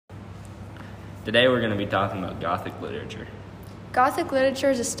Today we're going to be talking about Gothic literature. Gothic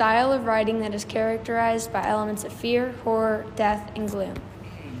literature is a style of writing that is characterized by elements of fear, horror, death, and gloom.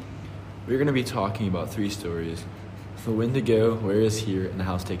 We're going to be talking about three stories: The Wendigo, Where Is Here, and The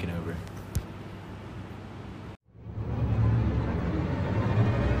House Taken Over.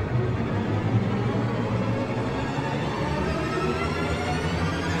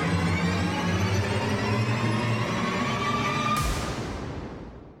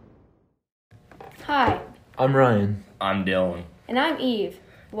 Hi, I'm Ryan. I'm Dylan. and I'm Eve.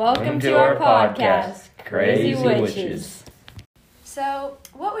 Welcome to our podcast, Crazy Witches. So,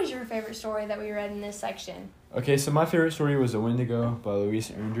 what was your favorite story that we read in this section? Okay, so my favorite story was The Wendigo by Louise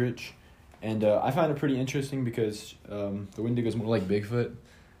Erdrich. And I found it pretty interesting because the Wendigo is more like Bigfoot.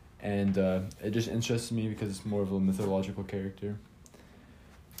 And it just interests me because it's more of a mythological character.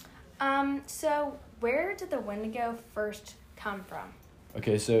 So where did the Wendigo first come from?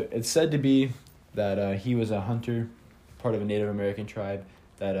 Okay, so it's said to be that he was a hunter, part of a Native American tribe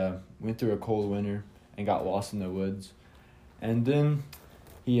that went through a cold winter and got lost in the woods. And then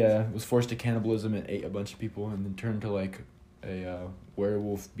he was forced to cannibalism and ate a bunch of people and then turned to like a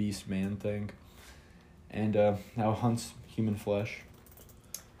werewolf beast man thing. And now hunts human flesh.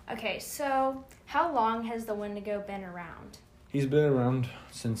 Okay, so how long has the Wendigo been around? He's been around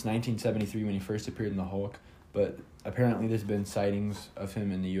since 1973 when he first appeared in The Hulk, but apparently there's been sightings of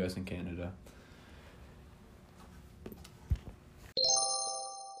him in the U.S. and Canada.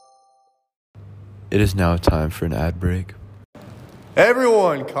 It is now time for an ad break.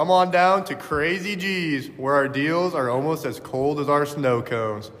 Everyone, come on down to Crazy G's, where our deals are almost as cold as our snow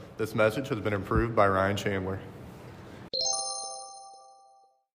cones. This message has been approved by Ryan Chandler.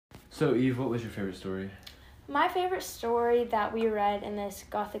 So, Eve, what was your favorite story? My favorite story that we read in this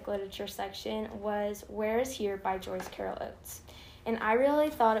Gothic literature section was Where Is Here by Joyce Carol Oates. And I really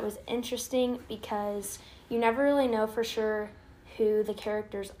thought it was interesting because you never really know for sure who the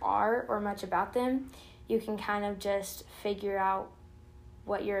characters are or much about them. You can kind of just figure out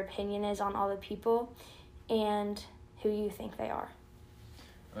what your opinion is on all the people and who you think they are.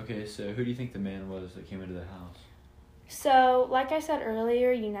 Okay, so who do you think the man was that came into the house? So, like I said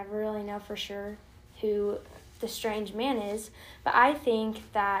earlier, you never really know for sure who the strange man is, but I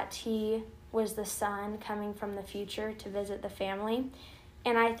think that he was the son coming from the future to visit the family,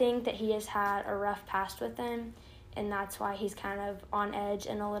 and I think that he has had a rough past with them, and that's why he's kind of on edge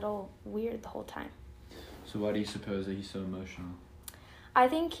and a little weird the whole time. So why do you suppose that he's so emotional? I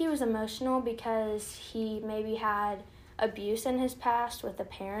think he was emotional because he maybe had abuse in his past with the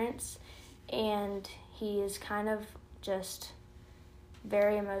parents, and he is kind of just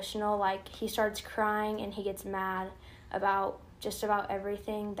very emotional. Like, he starts crying and he gets mad about just about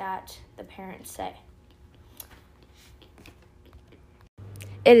everything that the parents say.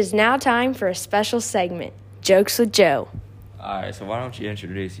 It is now time for a special segment, Jokes with Joe. Alright, so why don't you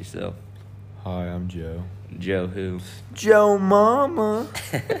introduce yourself? Hi, I'm Joe. Joe who? Joe Mama.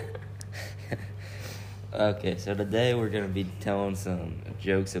 Okay, so today we're going to be telling some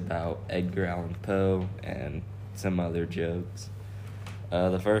jokes about Edgar Allan Poe and some other jokes.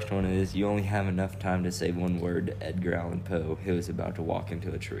 The first one is, you only have enough time to say one word to Edgar Allan Poe, who is about to walk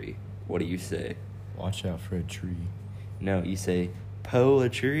into a tree. What do you say? Watch out for a tree. No, you say,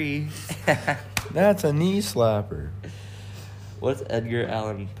 poetry. That's a knee slapper. What's Edgar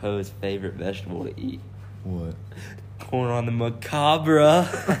Allan Poe's favorite vegetable to eat? What? Corn on the macabre.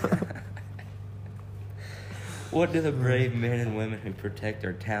 What do the brave men and women who protect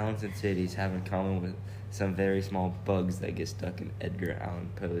our towns and cities have in common with some very small bugs that get stuck in Edgar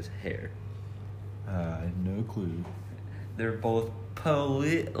Allan Poe's hair? No clue. They're both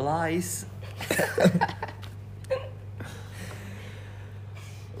lice.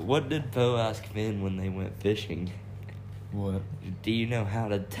 What did Poe ask Finn when they went fishing? What? Do you know how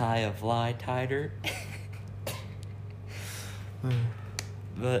to tie a fly tighter?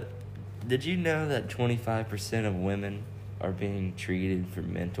 But did you know that 25% of women are being treated for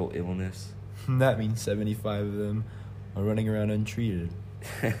mental illness? That means 75 of them are running around untreated.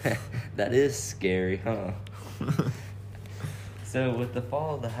 That is scary, huh? So, with the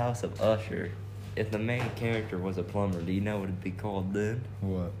fall of the House of Usher, if the main character was a plumber, do you know what it'd be called then?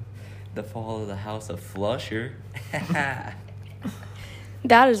 What? The fall of the House of Flusher.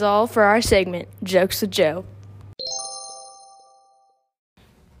 That is all for our segment, Jokes with Joe.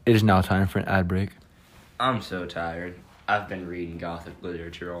 It is now time for an ad break. I'm so tired. I've been reading Gothic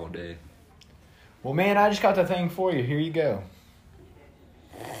literature all day. Well, man, I just got the thing for you. Here you go.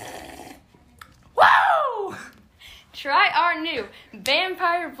 Woo! Try our new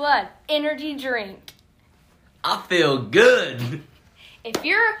Vampire Blood energy drink. I feel good. If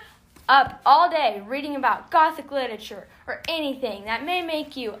you're up all day reading about Gothic literature or anything that may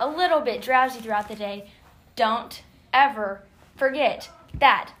make you a little bit drowsy throughout the day, don't ever forget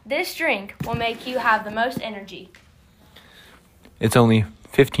that this drink will make you have the most energy. It's only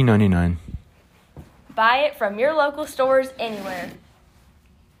 $15.99. Buy it from your local stores anywhere.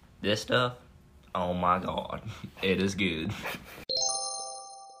 This stuff, oh my God, it is good.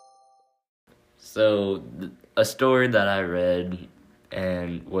 So, a story that I read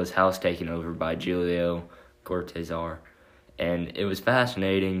and was House Taken Over by Julio Cortázar. And it was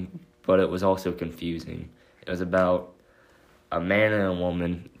fascinating, but it was also confusing. It was about a man and a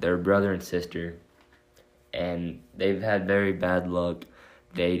woman, they're brother and sister, and they've had very bad luck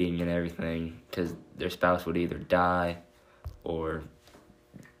dating and everything because their spouse would either die or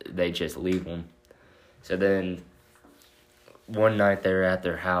they just leave them. So then one night they were at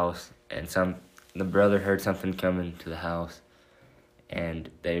their house and the brother heard something coming to the house, and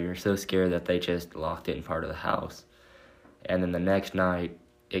they were so scared that they just locked it in part of the house. And then the next night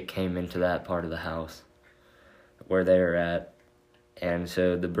it came into that part of the house where they were at, and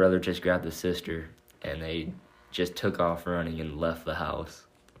so the brother just grabbed the sister and they just took off running and left the house.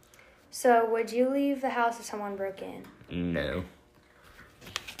 So, would you leave the house if someone broke in? No.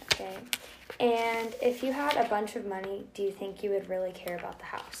 Okay. And if you had a bunch of money, do you think you would really care about the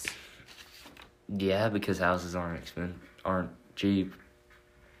house? Yeah, because houses aren't cheap.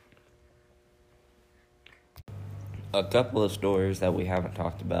 A couple of stories that we haven't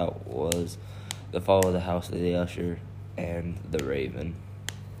talked about was The Fall of the House of the Usher and The Raven.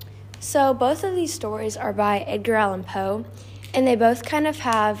 So both of these stories are by Edgar Allan Poe, and they both kind of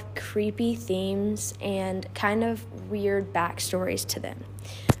have creepy themes and kind of weird backstories to them.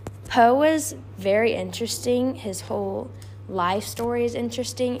 Poe was very interesting. His whole life story is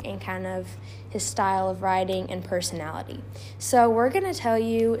interesting, and kind of his style of writing and personality. So we're going to tell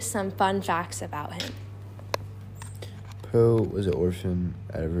you some fun facts about him. Poe was an orphan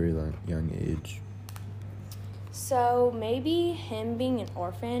at a very young age. So maybe him being an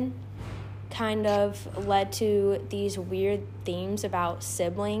orphan kind of led to these weird themes about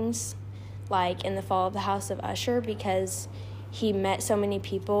siblings, like in The Fall of the House of Usher, because he met so many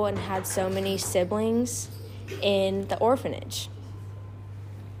people and had so many siblings in the orphanage.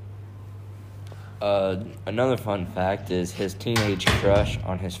 Another fun fact is his teenage crush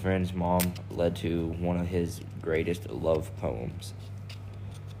on his friend's mom led to one of his greatest love poems.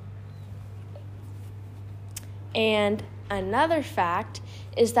 And another fact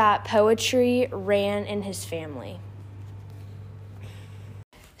is that poetry ran in his family.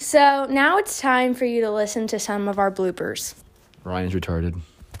 So now it's time for you to listen to some of our bloopers. Ryan's retarded.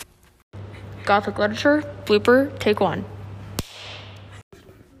 Gothic literature, blooper, take one.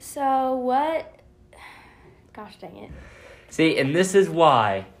 So what? Gosh dang it. See, and this is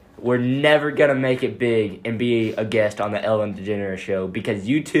why we're never going to make it big and be a guest on the Ellen DeGeneres show, because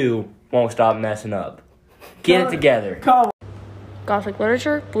you two won't stop messing up. Get it together. Gothic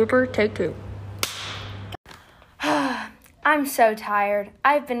literature, blooper, take two. I'm so tired.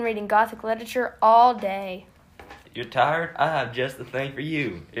 I've been reading Gothic literature all day. You're tired? I have just the thing for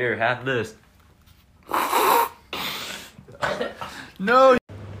you. Here, have this. No!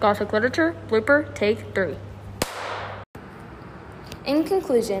 Gothic literature, blooper, take three. In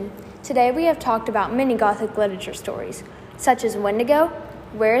conclusion, today we have talked about many Gothic literature stories, such as Wendigo,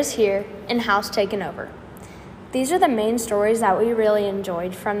 Where is Here, and House Taken Over. These are the main stories that we really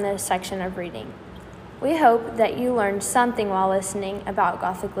enjoyed from this section of reading. We hope that you learned something while listening about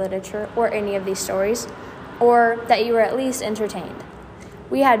Gothic literature or any of these stories, or that you were at least entertained.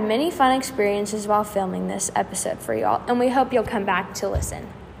 We had many fun experiences while filming this episode for y'all, and we hope you'll come back to listen.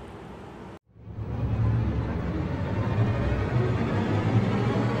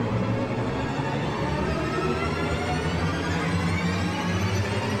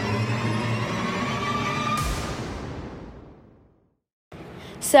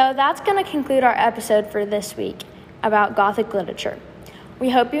 So that's going to conclude our episode for this week about Gothic literature. We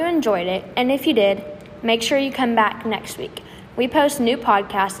hope you enjoyed it, and if you did, make sure you come back next week. We post new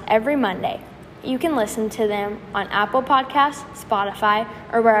podcasts every Monday. You can listen to them on Apple Podcasts, Spotify,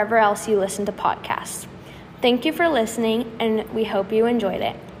 or wherever else you listen to podcasts. Thank you for listening, and we hope you enjoyed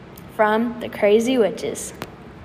it. From the Crazy Witches.